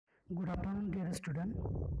Good afternoon, dear student.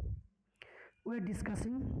 We're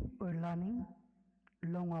learning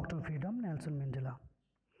Long Walk to Freedom, Nelson Mandela.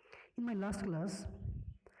 In my last class,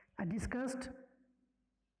 I discussed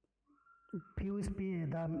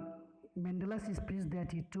the Mandela's speech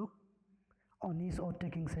that he took on his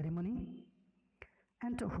oath-taking ceremony,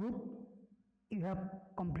 and hope you have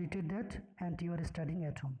completed that and you are studying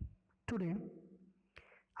at home. Today,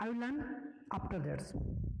 I will learn after that.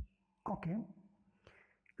 Okay,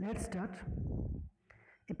 let's start.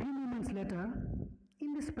 A few moments later,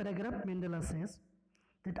 in this paragraph, Mandela says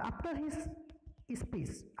that after giving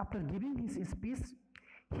his speech,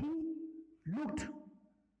 he looked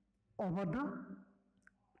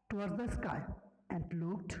towards the sky and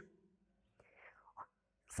looked.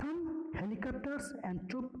 Some helicopters and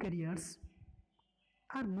troop carriers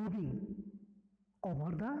are moving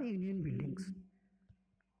over the Union buildings,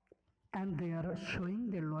 and they are showing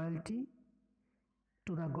their loyalty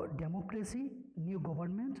to the democracy, new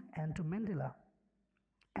government, and to Mandela.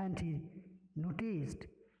 And he noticed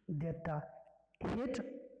that the head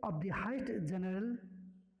of the High General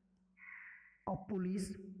of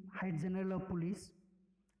Police,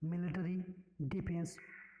 military, defense,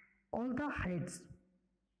 all the heads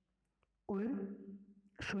were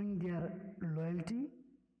showing their loyalty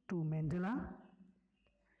to Mandela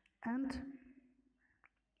and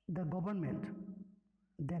the government.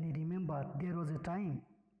 Then he remembered there was a time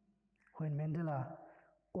when Mandela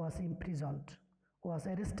was imprisoned, was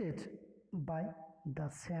arrested by the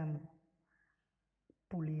same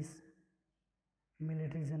police,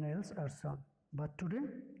 military generals or so. But today,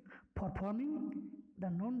 performing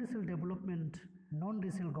the non-racial development,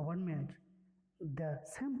 non-racial government, the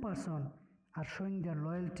same person are showing their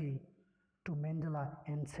loyalty to Mandela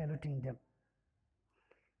and saluting them.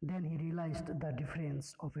 Then he realized the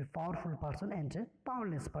difference of a powerful person and a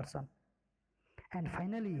powerless person. And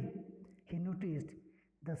finally, he noticed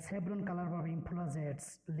the chevron color of Impala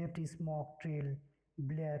jets left a smoke trail,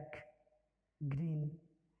 black, green,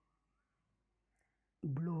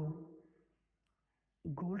 blue,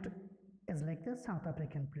 gold is like the South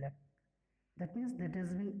African flag. That means that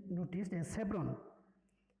has been noticed as chevron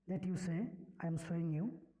that you say, I am showing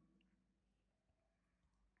you.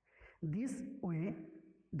 This way,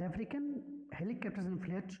 the African helicopters and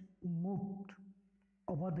flights moved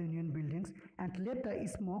over the Union buildings and left the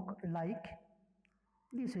smoke like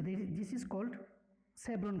this. This is called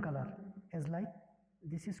chevron color. As like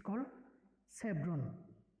this is called chevron.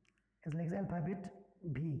 As like the alphabet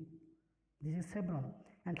V. This is chevron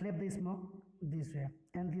and left the smoke this way.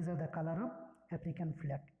 And these are the color of African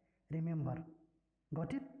flag. Remember.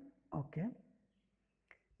 Got it? Okay.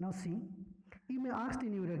 Now see, you may ask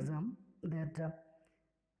in your exam that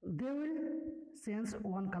they will sense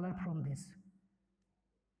one color from this.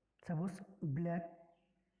 Suppose black,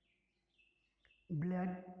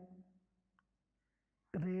 red,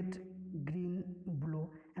 green, blue,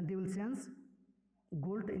 and they will sense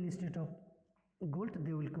gold. Instead of gold,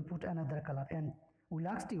 they will put another color and will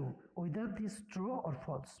ask you whether this is true or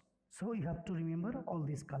false. So you have to remember all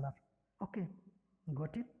these color. Okay,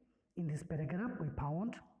 got it? In this paragraph, we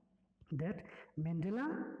found that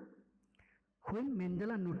when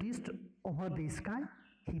Mandela noticed over the sky,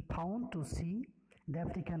 he found to see the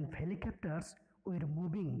African helicopters were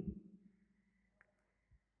moving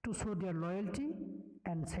to show their loyalty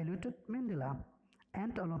and saluted Mandela.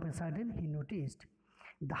 And all of a sudden, he noticed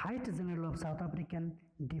the High General of South African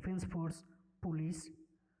Defense Force, Police,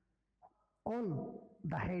 all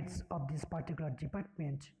the heads of this particular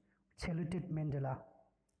department saluted Mandela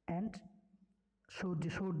and showed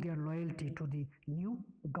their loyalty to the new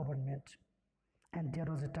government. And there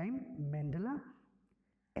was a time Mandela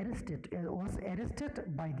was arrested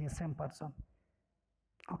by the same person.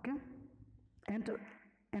 Okay? And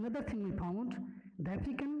another thing we found, the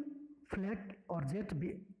African flag or jet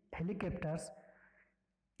helicopters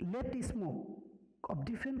left smoke of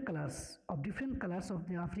different colors of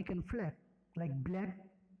the African flag, like black,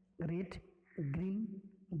 red, green,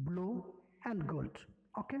 blue, and gold.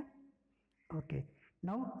 Okay? Okay.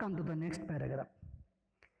 Now come to the next paragraph.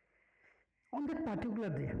 On that particular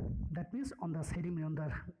day, that means on the ceremony, on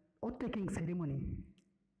the oath-taking ceremony,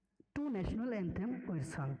 two national anthems were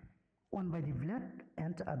sung, one by the black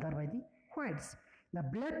and other by the whites. The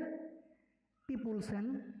black people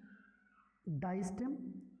sang Die Stem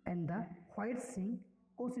and the whites sing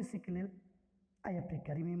Kosi Sikinel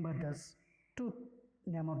Africa. Remember those two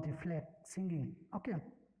name of the flag singing. Okay.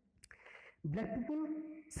 Black people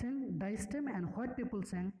sang Die Stem and white people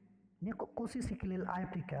sang Kosi Sikinel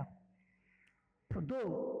Africa.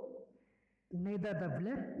 Though neither the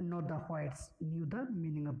black nor the whites knew the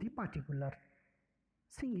meaning of the particular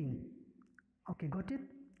singing. Okay, got it?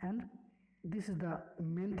 And this is the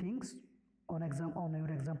main things on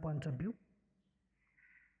your exam point of view.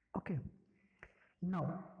 Okay,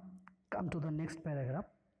 now come to the next paragraph.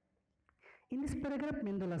 In this paragraph,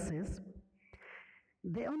 Mandela says,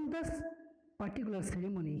 on this particular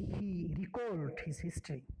ceremony, he recalled his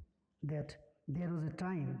history, that there was a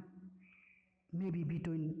time, maybe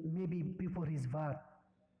before his birth,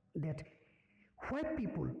 that white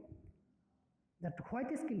people, that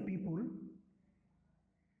white skinned people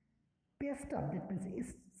paced up, that means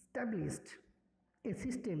established a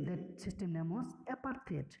system, that system name was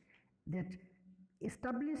apartheid, that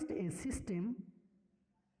established a system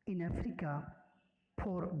in Africa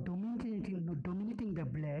for dominating the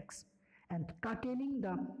blacks and curtailing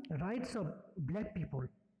the rights of black people.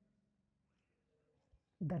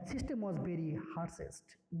 That system was very harshest,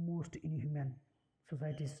 most inhuman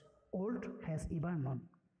societies old has ever known.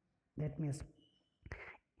 That means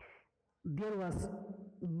there was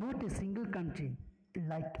not a single country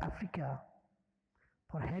like Africa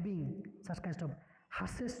for having such kind of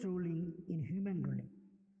harshest ruling, inhuman ruling.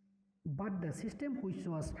 But the system which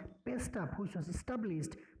was passed up, which was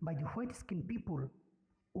established by the white skinned people,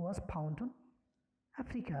 was found on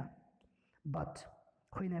Africa. But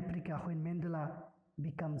when Mandela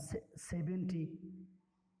becomes 70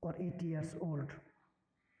 or 80 years old,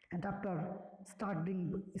 and after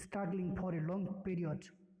struggling for a long period,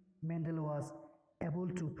 Mandela was able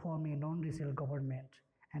to form a non-racial government,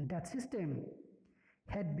 and that system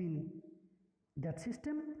had been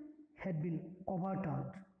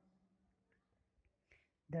overturned.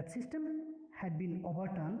 That system had been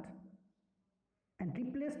overturned and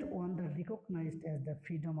replaced one that recognized as the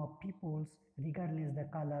freedom of peoples regardless the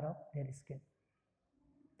color of their skin.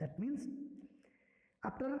 That means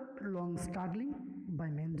after long struggling by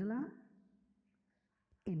Mandela,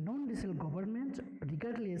 a non-racial government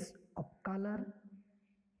regardless of color,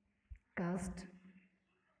 caste,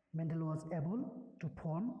 Mandela was able to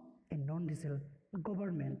form a non-racial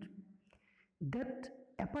government. That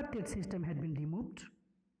apartheid system had been removed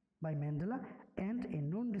by Mandela and a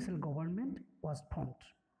non-racial government was formed.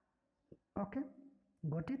 Okay,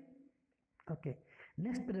 got it? Okay,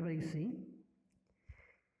 next paragraph you see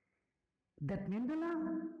that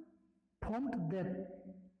Mandela formed that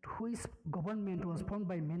which government was formed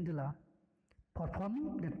by Mandela. For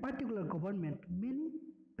forming that particular government, many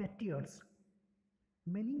patriots,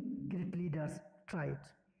 many great leaders tried,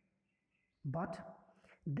 but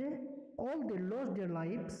they lost their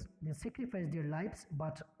lives, they sacrificed their lives,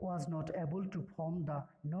 but was not able to form the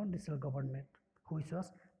non-racial government, which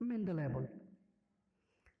was Mandela-able.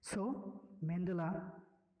 So Mandela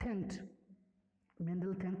thanked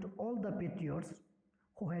all the patriots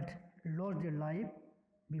who had lost their life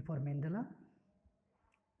before Mandela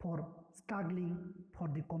for struggling for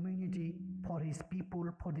the community, for his people,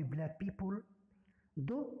 for the black people,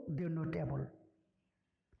 though they were not able.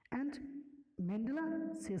 And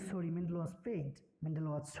Mandela says sorry. Mandela was paid.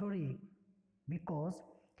 Mandela was sorry because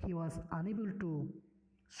he was unable to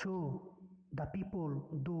show the people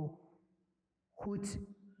though which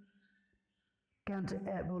can't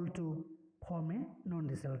able to form a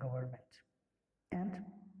non-racial government. And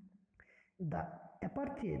the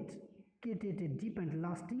apartheid created a deep and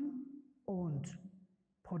lasting wound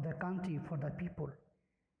for the country, for the people.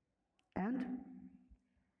 And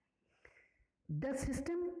the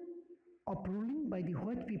system of ruling by the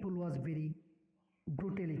white people was very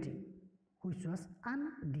brutality, which was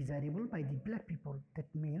undesirable by the black people. That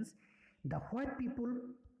means the white people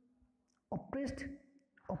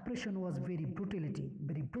oppression was very brutality,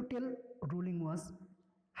 very brutal ruling was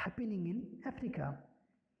happening in Africa.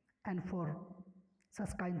 And for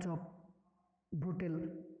such kinds of brutal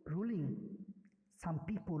ruling, some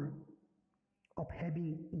people of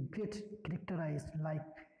having great characterized like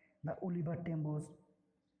the Oliver Tambos,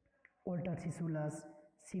 Walter Sisulas,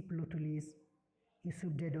 Sip Lutulis,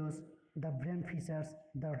 Yusuf Dedos, the Bram Fishers,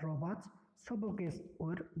 the Roberts Sobokes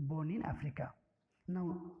were born in Africa.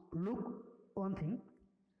 Now look one thing.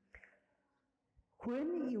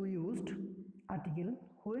 When you used article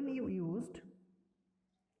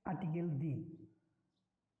the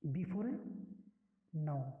before a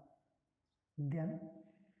noun, then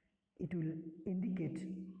it will indicate,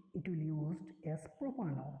 it will used as proper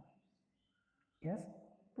noun. Yes,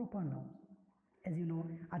 proper noun. As you know,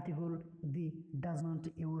 article the does not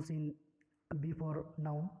use in before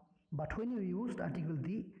noun, but when you used article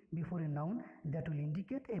the before a noun, that will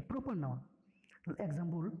indicate a proper noun.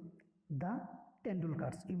 Example, the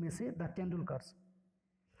Tendulkars. You may say the Tendulkars.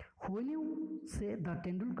 When you say the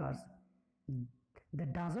Tendulkars,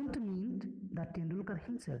 that doesn't mean the Tendulkar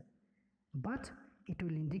himself, but It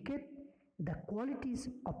will indicate the qualities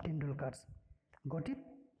of Tendulkar's. Got it?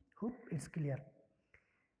 Hope it's clear.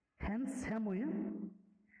 Hence, same way,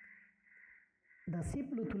 the ship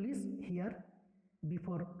Luthulis here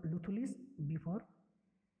before Luthulis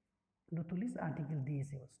article D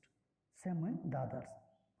is used. Same way the others.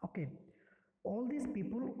 Okay. All these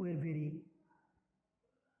people were very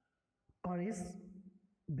courage,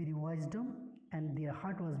 very wisdom, and their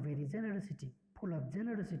heart was very generosity, full of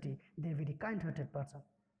generosity. They're very kind-hearted person.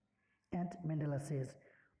 And Mandela says,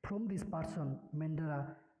 from this person,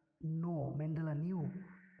 Mandela knew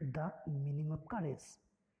the meaning of courage.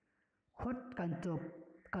 What kind of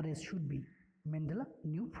courage should be? Mandela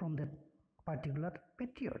knew from that particular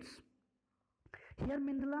patriots. Here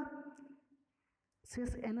Mandela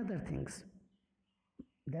says another things,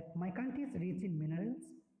 that my country is rich in minerals,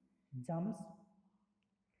 gems,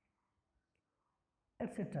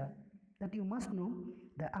 etc. That you must know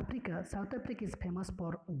that South Africa is famous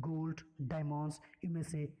for gold, diamonds. You may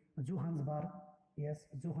say Johannesburg, yes,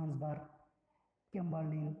 Johannesburg,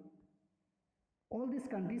 Kimberley. All these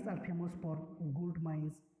countries are famous for gold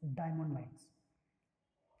mines, diamond mines.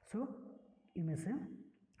 So you may say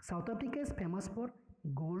South Africa is famous for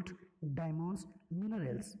gold, diamonds,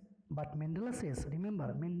 minerals. But Mandela says,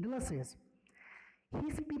 remember, Mandela says,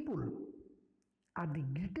 his people are the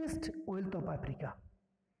greatest wealth of Africa.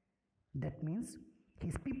 That means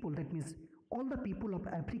his people, that means all the people of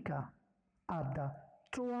Africa are the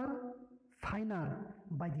truer, finer,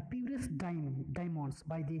 by the purest diamonds,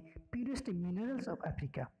 by the purest minerals of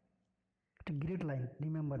Africa. It's a great line,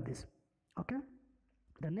 remember this. Okay?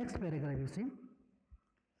 The next paragraph you see.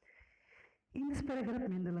 In this paragraph,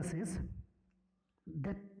 Mandela says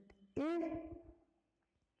that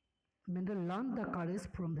Mandela learned the courage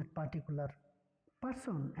from that particular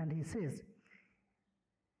person, and he says,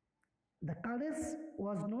 the courage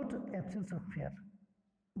was not absence of fear,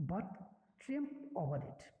 but triumph over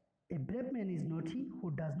it. A brave man is not he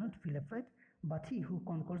who does not feel afraid, but he who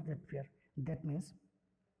conquers that fear. That means,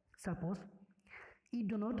 suppose you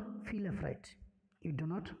do not feel afraid, you do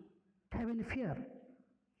not have any fear.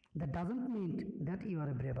 That doesn't mean that you are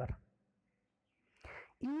a braver.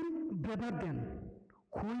 You will braver than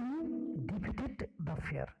when you defeated the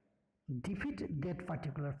fear, defeat that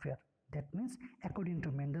particular fear. That means, according to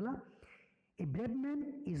Mandela, a brave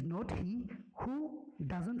man is not he who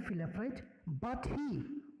doesn't feel afraid, but he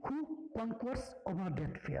who conquers over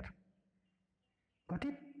that fear. Got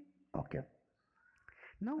it? Okay.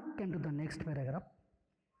 Now come to the next paragraph.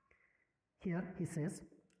 Here he says,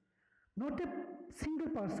 not a single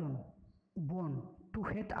person born to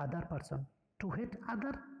hate other person, to hate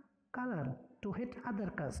other color, to hate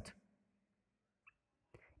other caste.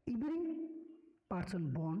 Every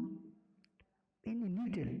person born in a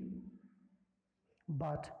neutral,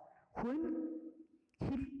 but when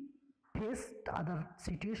he faces other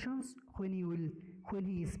situations, when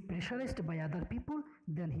he is pressurized by other people,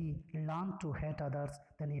 then he learn to hate others,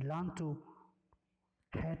 then he learn to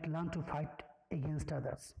fight against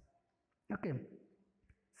others. Okay.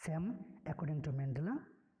 Same according to Mandela.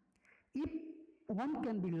 If one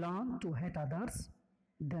can be learned to hate others,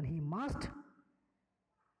 then he must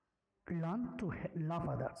learn to love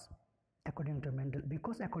others. According to Mandela,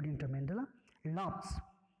 because according to Mandela, love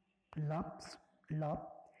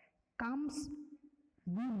comes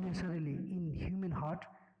more naturally in human heart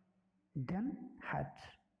than hate.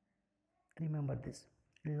 Remember this.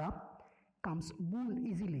 Love comes more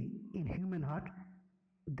easily in human heart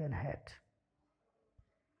than hate.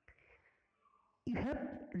 You have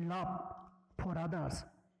love for others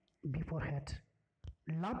before hate.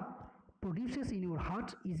 Love produces in your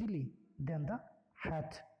heart easily than the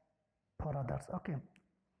hate for others. Okay.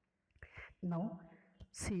 Now,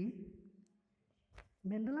 see,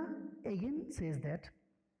 Mandela again says that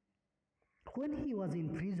when he was in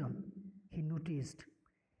prison, he noticed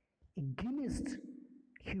a grimmest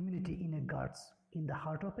humanity in the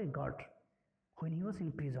heart of a guard when he was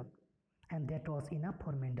in prison, and that was enough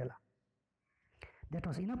for Mandela. That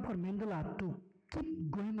was enough for Mandela to keep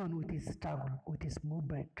going on with his struggle, with his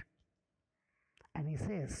movement. And he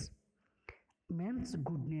says, man's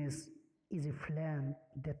goodness is a flame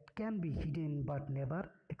that can be hidden but never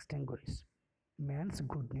extinguished. Man's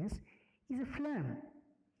goodness is a flame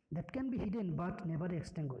that can be hidden but never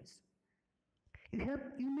extinguished.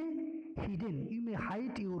 You may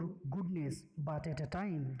hide your goodness, but at a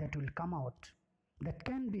time that will come out. That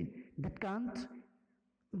can't be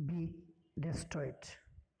destroyed.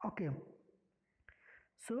 Okay.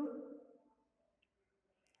 So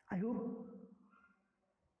I hope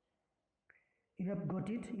you have got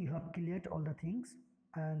it, you have cleared all the things,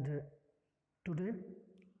 and today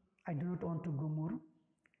I do not want to go more,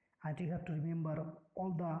 and you have to remember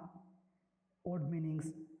all the word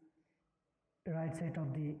meanings right side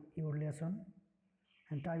of the your lesson,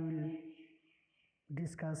 and I will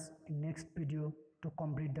discuss in next video to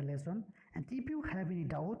complete the lesson. And if you have any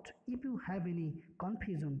doubt, if you have any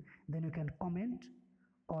confusion, then you can comment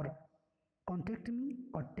or contact me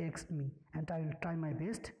or text me, and I will try my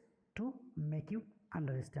best to make you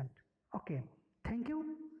understand. Okay, thank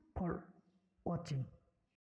you for watching.